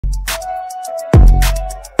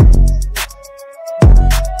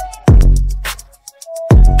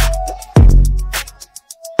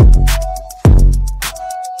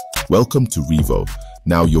Welcome to Revo,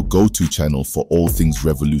 now your go-to channel for all things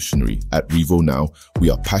revolutionary. At Revo Now, we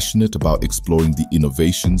are passionate about exploring the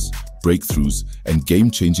innovations, breakthroughs, and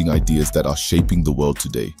game-changing ideas that are shaping the world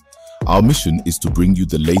today. Our mission is to bring you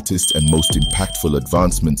the latest and most impactful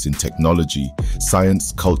advancements in technology,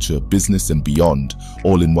 science, culture, business, and beyond,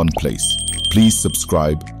 all in one place. Please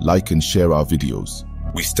subscribe, like, and share our videos.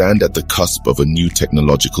 We stand at the cusp of a new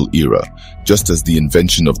technological era. Just as the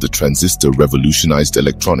invention of the transistor revolutionized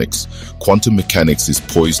electronics, quantum mechanics is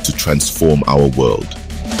poised to transform our world.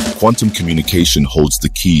 Quantum communication holds the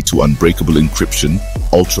key to unbreakable encryption,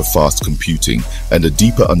 ultra-fast computing, and a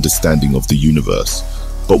deeper understanding of the universe.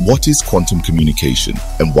 But what is quantum communication,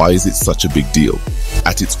 and why is it such a big deal?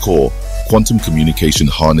 At its core, quantum communication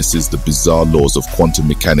harnesses the bizarre laws of quantum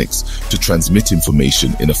mechanics to transmit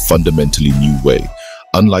information in a fundamentally new way.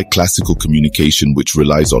 Unlike classical communication, which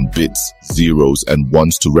relies on bits, zeros, and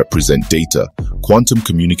ones to represent data, quantum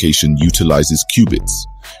communication utilizes qubits.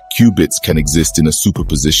 Qubits can exist in a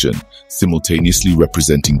superposition, simultaneously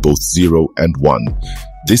representing both 0 and 1.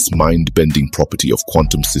 This mind-bending property of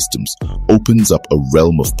quantum systems opens up a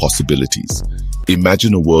realm of possibilities.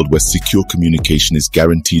 Imagine a world where secure communication is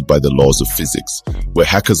guaranteed by the laws of physics, where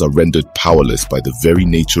hackers are rendered powerless by the very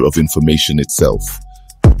nature of information itself.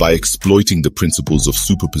 By exploiting the principles of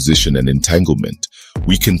superposition and entanglement,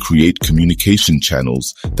 we can create communication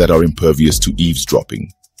channels that are impervious to eavesdropping.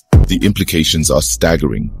 The implications are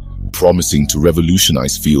staggering, promising to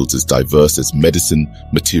revolutionize fields as diverse as medicine,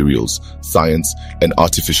 materials, science, and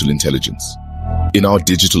artificial intelligence. In our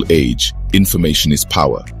digital age, information is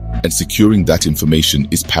power, and securing that information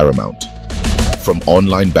is paramount. From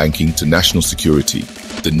online banking to national security,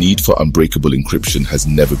 the need for unbreakable encryption has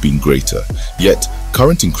never been greater. Yet,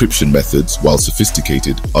 current encryption methods, while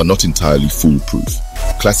sophisticated, are not entirely foolproof.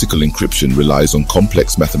 Classical encryption relies on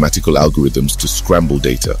complex mathematical algorithms to scramble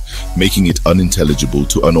data, making it unintelligible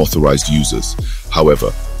to unauthorized users.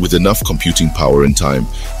 However, with enough computing power and time,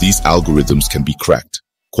 these algorithms can be cracked.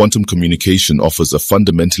 Quantum communication offers a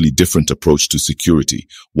fundamentally different approach to security,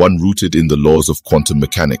 one rooted in the laws of quantum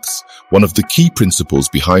mechanics. One of the key principles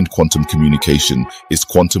behind quantum communication is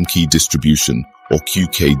quantum key distribution, or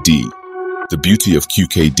QKD. The beauty of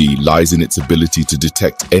QKD lies in its ability to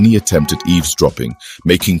detect any attempt at eavesdropping,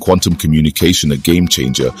 making quantum communication a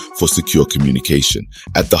game-changer for secure communication.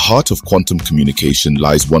 At the heart of quantum communication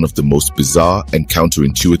lies one of the most bizarre and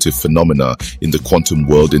counterintuitive phenomena in the quantum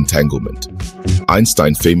world: entanglement.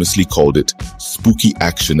 Einstein famously called it spooky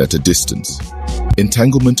action at a distance.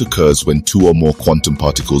 Entanglement occurs when two or more quantum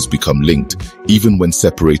particles become linked, even when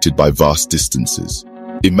separated by vast distances.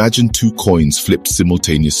 Imagine two coins flipped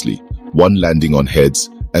simultaneously, one landing on heads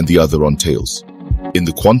and the other on tails. In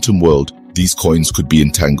the quantum world, these coins could be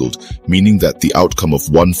entangled, meaning that the outcome of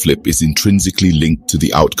one flip is intrinsically linked to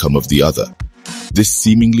the outcome of the other. This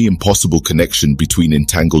seemingly impossible connection between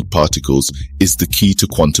entangled particles is the key to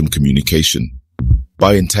quantum communication.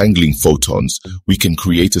 By entangling photons, we can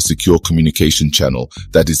create a secure communication channel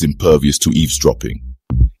that is impervious to eavesdropping.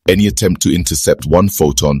 Any attempt to intercept one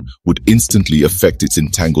photon would instantly affect its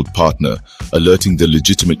entangled partner, alerting the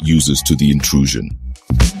legitimate users to the intrusion.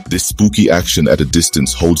 This spooky action at a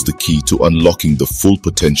distance holds the key to unlocking the full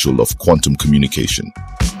potential of quantum communication.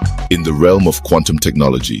 In the realm of quantum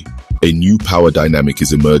technology, a new power dynamic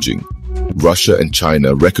is emerging. Russia and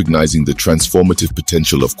China, recognizing the transformative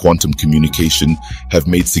potential of quantum communication, have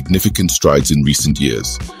made significant strides in recent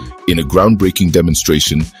years. In a groundbreaking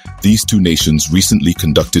demonstration, these two nations recently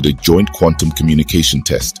conducted a joint quantum communication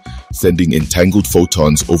test, sending entangled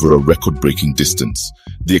photons over a record-breaking distance.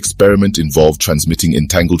 The experiment involved transmitting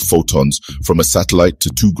entangled photons from a satellite to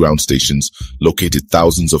two ground stations located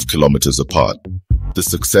thousands of kilometers apart. The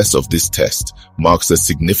success of this test marks a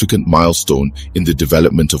significant milestone in the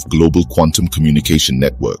development of global quantum communication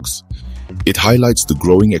networks. It highlights the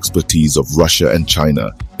growing expertise of Russia and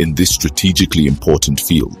China in this strategically important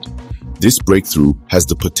field. This breakthrough has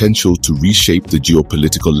the potential to reshape the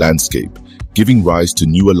geopolitical landscape, giving rise to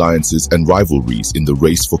new alliances and rivalries in the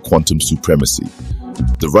race for quantum supremacy.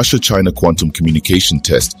 The Russia-China quantum communication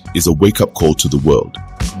test is a wake-up call to the world.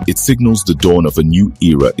 It signals the dawn of a new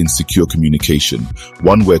era in secure communication,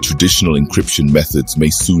 one where traditional encryption methods may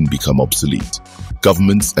soon become obsolete.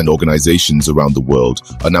 Governments and organizations around the world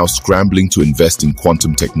are now scrambling to invest in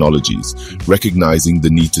quantum technologies, recognizing the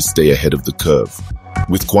need to stay ahead of the curve.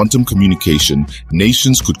 With quantum communication,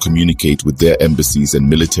 nations could communicate with their embassies and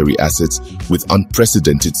military assets with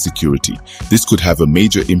unprecedented security. This could have a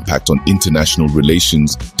major impact on international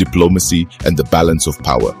relations, diplomacy, and the balance of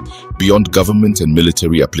power. Beyond government and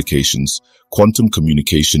military applications, quantum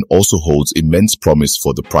communication also holds immense promise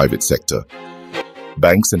for the private sector.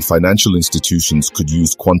 Banks and financial institutions could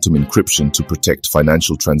use quantum encryption to protect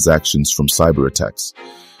financial transactions from cyber attacks.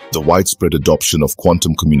 The widespread adoption of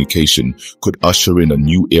quantum communication could usher in a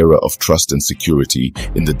new era of trust and security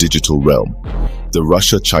in the digital realm. The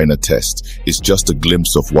Russia-China test is just a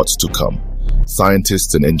glimpse of what's to come.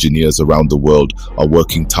 Scientists and engineers around the world are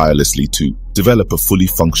working tirelessly to develop a fully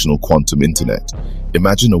functional quantum internet.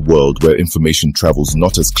 Imagine a world where information travels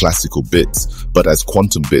not as classical bits, but as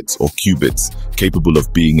quantum bits or qubits, capable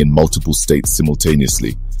of being in multiple states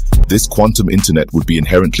simultaneously. This quantum internet would be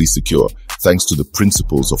inherently secure, thanks to the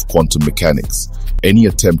principles of quantum mechanics. Any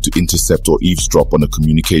attempt to intercept or eavesdrop on a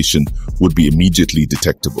communication would be immediately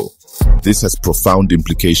detectable. This has profound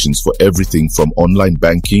implications for everything from online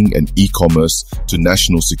banking and e-commerce to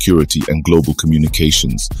national security and global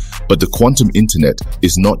communications. But the quantum internet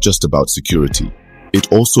is not just about security.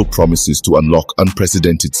 It also promises to unlock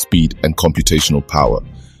unprecedented speed and computational power.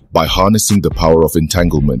 By harnessing the power of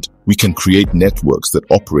entanglement, we can create networks that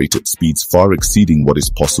operate at speeds far exceeding what is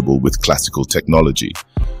possible with classical technology.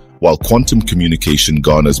 While quantum communication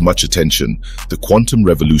garners much attention, the quantum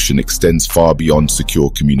revolution extends far beyond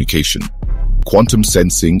secure communication. Quantum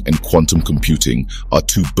sensing and quantum computing are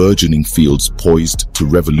two burgeoning fields poised to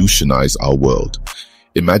revolutionize our world.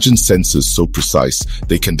 Imagine sensors so precise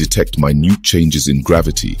they can detect minute changes in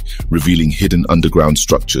gravity, revealing hidden underground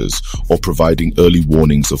structures, or providing early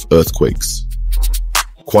warnings of earthquakes.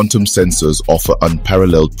 Quantum sensors offer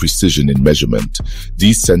unparalleled precision in measurement.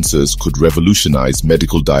 These sensors could revolutionize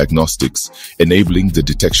medical diagnostics, enabling the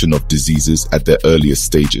detection of diseases at their earliest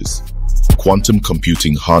stages. Quantum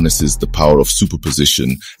computing harnesses the power of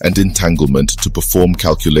superposition and entanglement to perform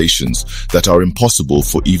calculations that are impossible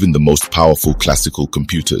for even the most powerful classical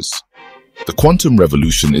computers. The quantum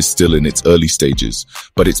revolution is still in its early stages,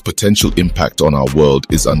 but its potential impact on our world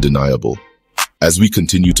is undeniable. As we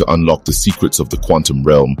continue to unlock the secrets of the quantum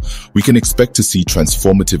realm, we can expect to see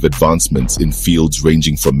transformative advancements in fields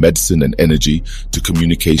ranging from medicine and energy to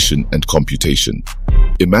communication and computation.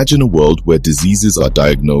 Imagine a world where diseases are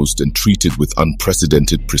diagnosed and treated with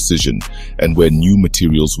unprecedented precision, and where new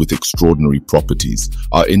materials with extraordinary properties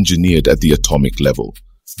are engineered at the atomic level.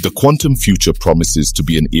 The quantum future promises to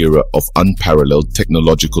be an era of unparalleled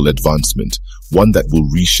technological advancement, one that will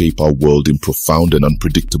reshape our world in profound and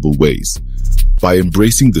unpredictable ways. By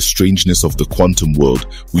embracing the strangeness of the quantum world,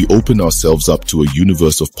 we open ourselves up to a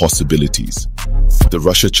universe of possibilities. The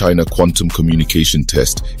Russia-China quantum communication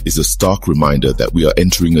test is a stark reminder that we are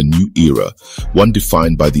entering a new era, one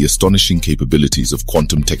defined by the astonishing capabilities of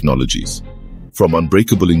quantum technologies. From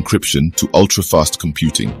unbreakable encryption to ultra-fast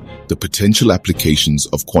computing, the potential applications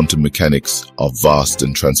of quantum mechanics are vast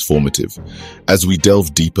and transformative. As we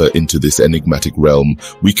delve deeper into this enigmatic realm,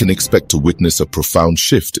 we can expect to witness a profound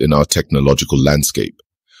shift in our technological landscape.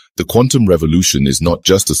 The quantum revolution is not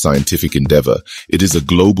just a scientific endeavor, it is a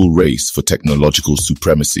global race for technological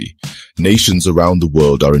supremacy. Nations around the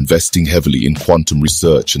world are investing heavily in quantum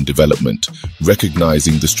research and development,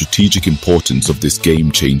 recognizing the strategic importance of this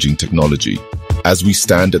game-changing technology. As we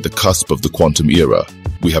stand at the cusp of the quantum era,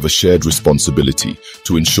 we have a shared responsibility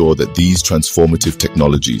to ensure that these transformative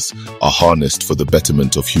technologies are harnessed for the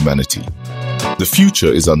betterment of humanity. The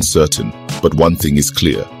future is uncertain, but one thing is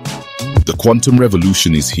clear. The quantum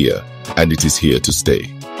revolution is here, and it is here to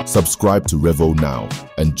stay. Subscribe to Revo now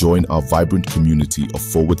and join our vibrant community of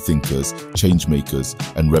forward thinkers, change makers,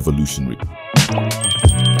 and revolutionaries.